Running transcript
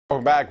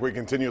Welcome back. We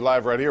continue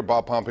live right here.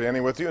 Bob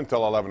Pompeani with you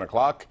until 11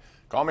 o'clock.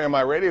 Call me on my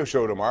radio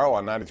show tomorrow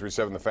on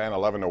 93.7 The Fan,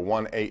 11 to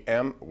 1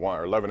 a.m.,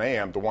 or 11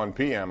 a.m. to 1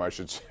 p.m., I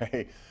should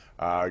say.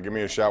 Give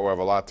me a shout. We'll have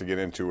a lot to get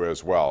into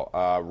as well.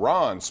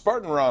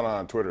 Spartan Ron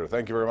on Twitter.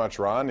 Thank you very much,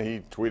 Ron.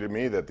 He tweeted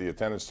me that the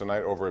attendance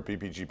tonight over at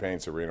PPG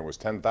Paints Arena was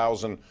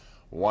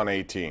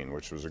 10,118,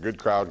 which was a good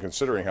crowd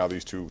considering how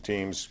these two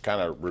teams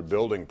kind of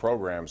rebuilding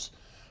programs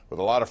with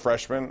a lot of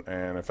freshmen.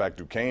 And in fact,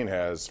 Duquesne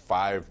has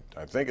five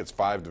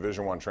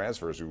Division I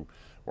transfers who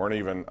weren't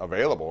even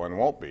available and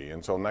won't be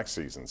until next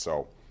season.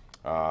 So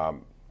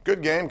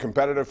good game,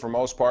 competitive for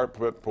most part,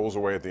 but pulls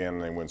away at the end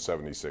and they win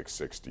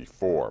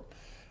 76-64.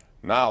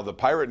 Now, the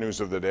Pirate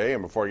news of the day,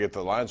 and before I get to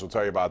the lines, we'll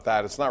tell you about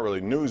that. It's not really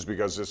news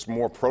because it's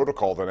more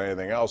protocol than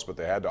anything else, but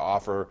they had to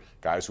offer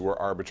guys who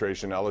were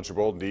arbitration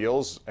eligible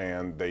deals,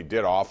 and they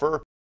did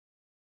offer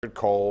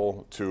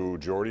Cole to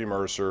Jordy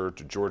Mercer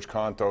to George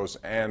Contos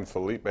and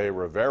Felipe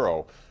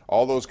Rivero.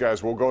 All those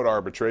guys will go to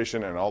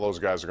arbitration, and all those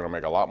guys are going to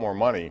make a lot more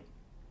money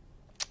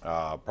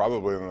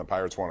probably than the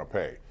Pirates want to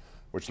pay,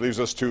 which leaves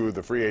us to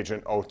the free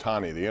agent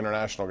Ohtani, the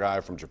international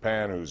guy from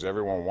Japan who's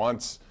everyone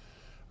wants.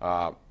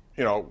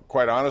 You know,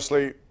 quite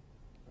honestly,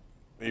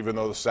 even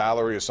though the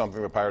salary is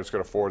something the Pirates could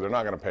afford, they're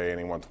not going to pay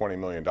anyone $20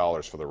 million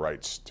for the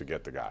rights to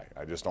get the guy.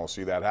 I just don't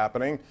see that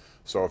happening.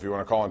 So if you want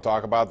to call and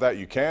talk about that,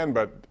 you can,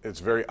 but it's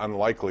very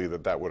unlikely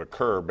that that would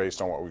occur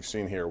based on what we've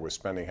seen here with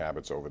spending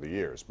habits over the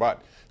years.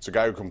 But it's a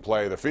guy who can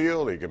play the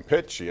field, he can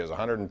pitch, he has a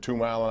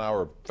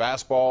 102-mile-an-hour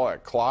fastball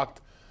at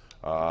clocked.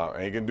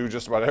 And he can do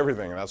just about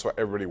everything, and that's why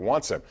everybody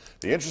wants him.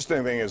 The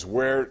interesting thing is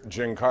where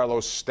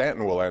Giancarlo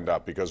Stanton will end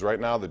up, because right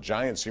now the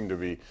Giants seem to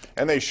be,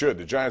 and they should.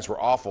 The Giants were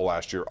awful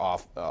last year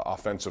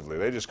offensively.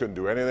 They just couldn't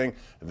do anything.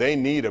 They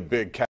need a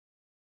big catch.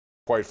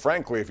 Quite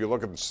frankly, if you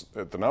look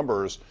at the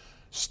numbers,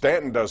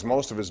 Stanton does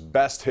most of his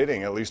best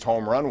hitting, at least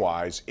home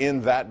run-wise,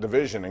 in that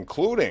division,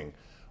 including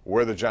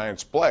where the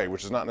Giants play,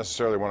 which is not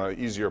necessarily one of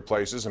the easier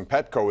places, and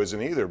Petco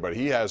isn't either, but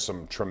he has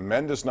some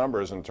tremendous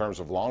numbers in terms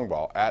of long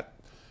ball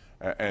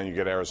and you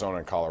get Arizona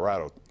and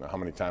Colorado how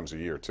many times a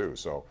year, too.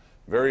 So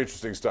very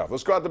interesting stuff.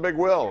 Let's go out to Big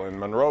Will in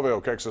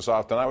Monroeville. Kicks us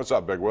off tonight. What's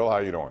up, Big Will? How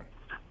you doing?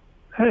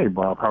 Hey,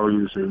 Bob. How are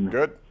you this evening?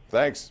 Good.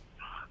 Thanks.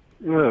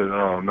 Good.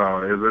 Oh, no.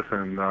 Hey,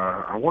 listen,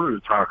 I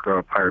wanted to talk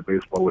Pirate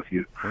baseball with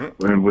you.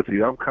 And with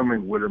the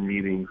upcoming winter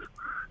meetings,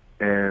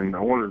 and I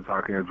wanted to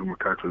talk to Andrew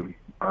McCutcheon.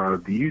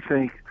 Do you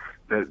think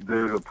that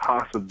there's a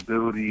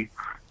possibility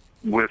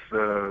with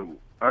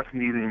us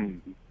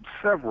needing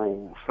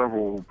several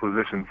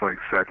positions like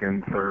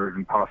second, third,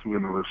 and possibly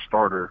another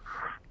starter?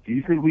 Do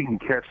you think we can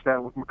catch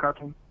that with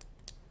McCutcheon?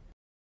 As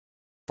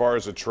far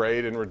as a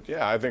trade,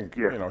 I think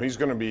yeah. You know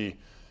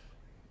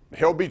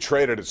he'll be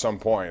traded at some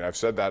point. I've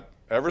said that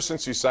ever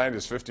since he signed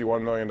his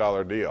 $51 million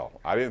deal.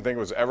 I didn't think it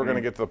was ever going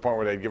to get to the point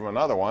where they'd give him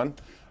another one.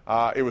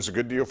 It was a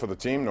good deal for the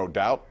team, no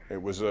doubt.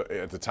 It was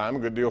at the time a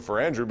good deal for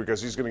Andrew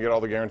because he's going to get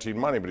all the guaranteed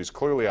money, but he's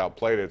clearly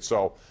outplayed it.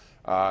 So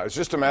it's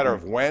just a matter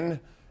of when.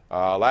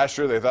 Last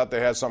year they thought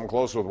they had something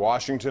close with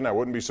Washington. I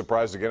wouldn't be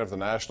surprised again if the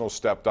Nationals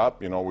stepped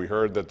up. You know, we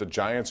heard that the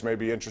Giants may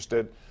be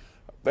interested.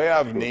 They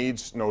have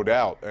needs, no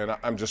doubt. And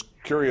I'm just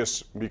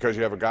curious because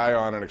you have a guy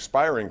on an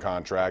expiring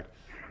contract,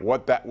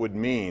 what that would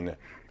mean.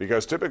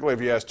 Because typically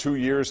if he has 2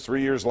 years,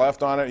 3 years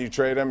left on it, you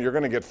trade him, you're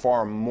going to get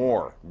far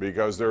more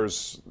because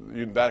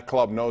that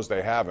club knows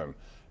they have him.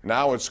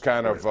 Now it's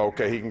kind of,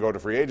 okay, he can go to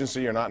free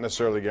agency. You're not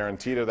necessarily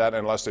guaranteed of that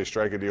unless they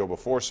strike a deal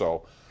before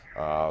so.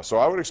 So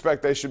I would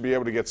expect they should be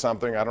able to get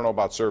something. I don't know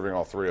about serving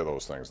all three of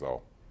those things,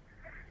 though.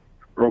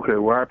 Okay,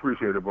 well, I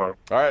appreciate it, Bob.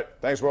 All right,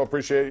 thanks. Well,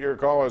 appreciate your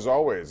call as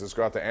always. Let's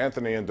go out to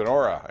Anthony in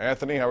Denora.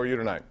 Anthony, how are you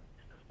tonight?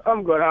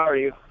 I'm good. How are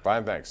you?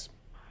 Fine, thanks.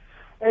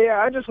 Hey,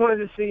 I just wanted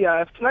to see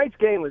if tonight's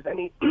game was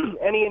any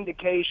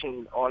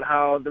indication on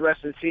how the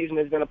rest of the season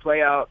is going to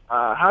play out.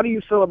 How do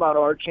you feel about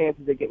our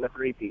chances of getting a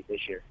three-peat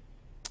this year?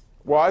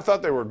 Well, I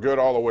thought they were good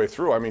all the way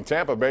through. I mean,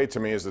 Tampa Bay, to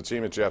me, is the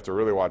team that you have to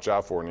really watch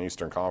out for in the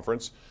Eastern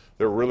Conference.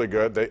 They're really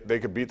good. They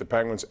could beat the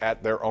Penguins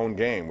at their own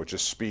game, which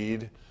is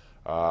speed.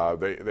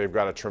 They've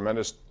got a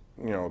tremendous,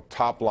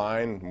 top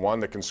line, one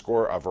that can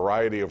score a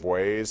variety of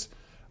ways.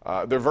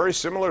 They're very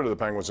similar to the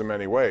Penguins in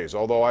many ways,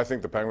 although I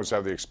think the Penguins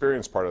have the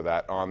experience part of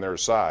that on their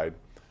side.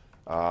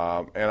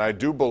 And I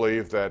do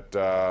believe that,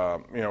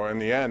 in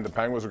the end, the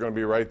Penguins are going to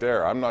be right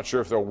there. I'm not sure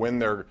if they'll win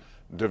their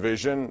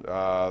division,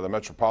 the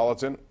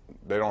Metropolitan.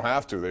 They don't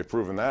have to. They've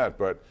proven that.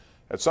 But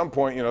at some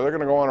point, they're going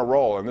to go on a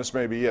roll, and this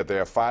may be it. They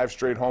have 5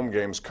 straight home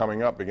games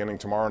coming up beginning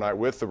tomorrow night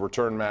with the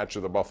return match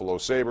of the Buffalo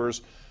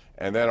Sabres,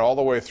 and then all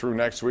the way through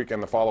next week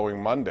and the following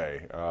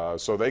Monday.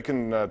 So they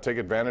can take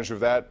advantage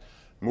of that,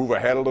 move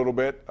ahead a little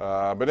bit.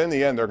 But in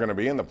the end, they're going to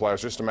be in the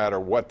playoffs, just a matter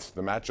of what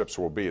the matchups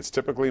will be. It's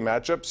typically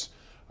matchups.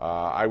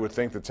 I would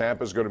think that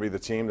Tampa is going to be the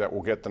team that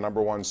will get the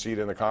 #1 seed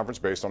in the conference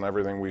based on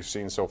everything we've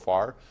seen so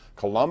far.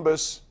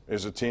 Columbus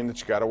is a team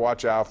that you got to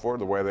watch out for,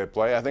 the way they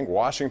play. I think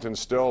Washington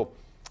still,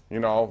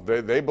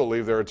 they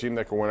believe they're a team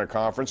that can win a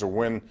conference or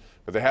win,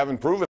 but they haven't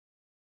proven it.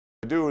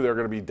 If they do, they're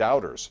going to be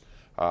doubters.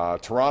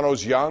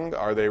 Toronto's young.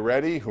 Are they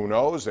ready? Who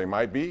knows? They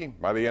might be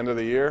by the end of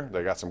the year.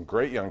 They got some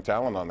great young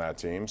talent on that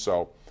team.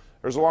 So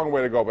there's a long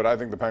way to go, but I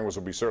think the Penguins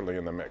will be certainly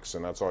in the mix,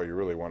 and that's all you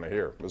really want to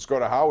hear. Let's go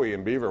to Howie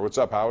in Beaver. What's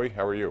up, Howie?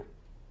 How are you?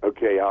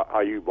 Okay, how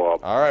are you,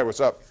 Bob? All right, what's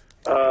up?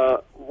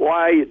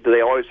 Why do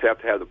they always have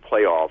to have the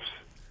playoffs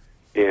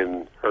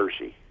in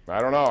Hershey?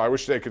 I don't know. I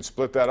wish they could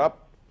split that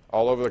up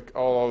all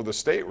over the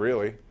state,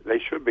 really. They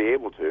should be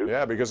able to.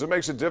 Yeah, because it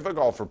makes it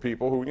difficult for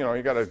people who,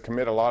 you got to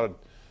commit a lot of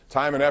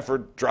time and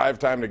effort, drive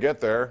time to get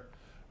there.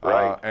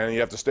 Right. And you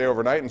have to stay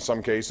overnight in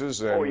some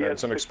cases, and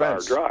it's an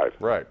expense. 6-hour drive.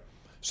 Right.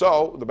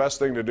 So the best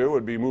thing to do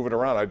would be move it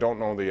around. I don't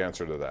know the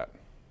answer to that.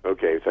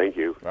 Okay, thank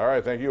you. All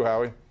right, thank you,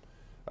 Howie.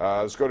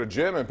 Let's go to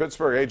Jim in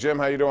Pittsburgh. Hey, Jim,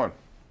 how you doing?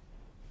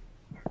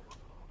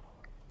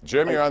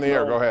 Jim, you're on the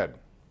air. Go ahead.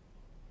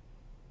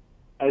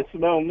 I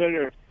smell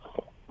nigger.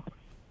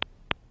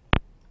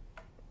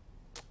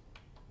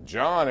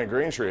 John in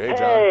Green Street. Hey, John.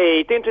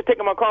 Hey, thanks for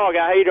taking my call,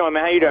 guy. How you doing,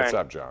 man? How you doing? What's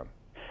up, John?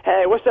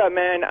 Hey, what's up,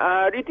 man?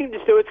 Do you think the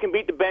Steelers can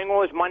beat the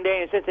Bengals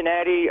Monday in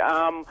Cincinnati?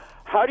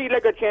 How do you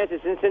like our chances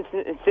in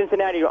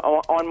Cincinnati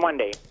on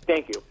Monday?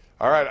 Thank you.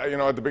 All right,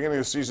 at the beginning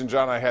of the season,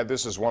 John, I had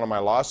this as one of my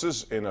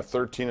losses in a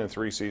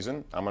 13-3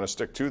 season. I'm going to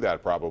stick to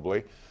that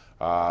probably.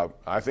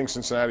 I think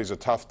Cincinnati's a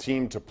tough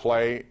team to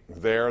play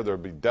there. They'll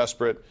be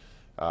desperate.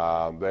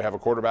 They have a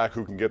quarterback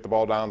who can get the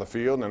ball down the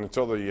field, and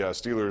until the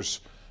Steelers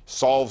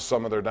solve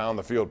some of their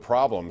down-the-field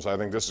problems, I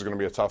think this is going to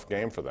be a tough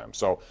game for them.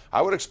 So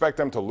I would expect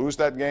them to lose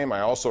that game. I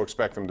also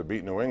expect them to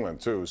beat New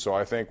England, too. So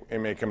I think it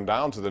may come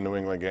down to the New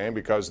England game,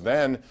 because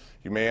then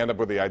you may end up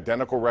with the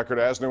identical record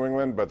as New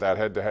England, but that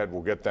head-to-head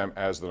will get them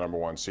as the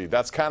 #1 seed.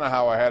 That's kind of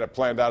how I had it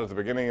planned out at the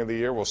beginning of the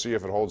year. We'll see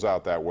if it holds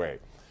out that way.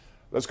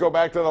 Let's go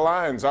back to the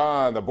lines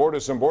on the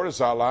Bordas and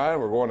Bordas hotline.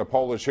 We're going to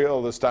Polish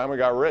Hill. This time we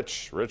got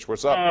Rich. Rich,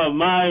 what's up? Oh,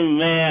 my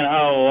man,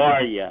 how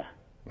are you?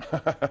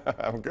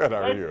 I'm good.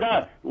 How are you?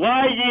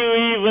 Why do you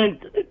even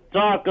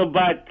talk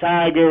about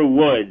Tiger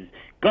Woods?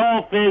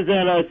 Golf isn't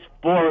a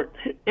sport.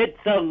 It's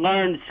a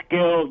learned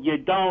skill. You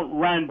don't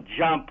run,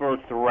 jump, or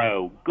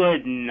throw.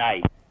 Good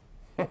night.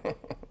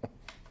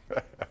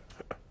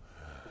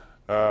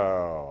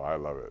 Oh, I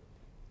love it.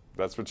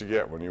 That's what you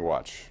get when you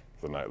watch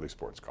the Nightly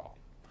Sports Call.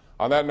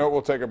 On that note,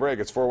 we'll take a break.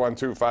 It's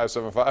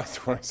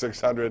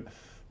 412-575-2600.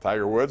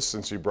 Tiger Woods,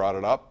 since you brought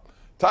it up.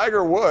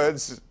 Tiger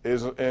Woods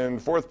is in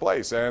 4th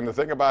place, and the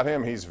thing about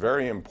him, he's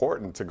very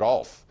important to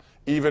golf.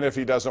 Even if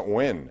he doesn't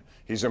win,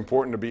 he's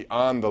important to be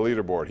on the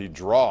leaderboard. He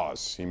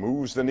draws. He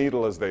moves the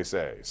needle, as they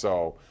say.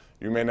 So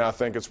you may not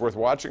think it's worth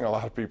watching. A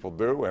lot of people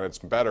do, and it's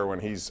better when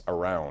he's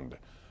around.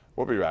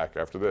 We'll be back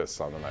after this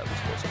on the Nightly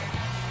Sports Call.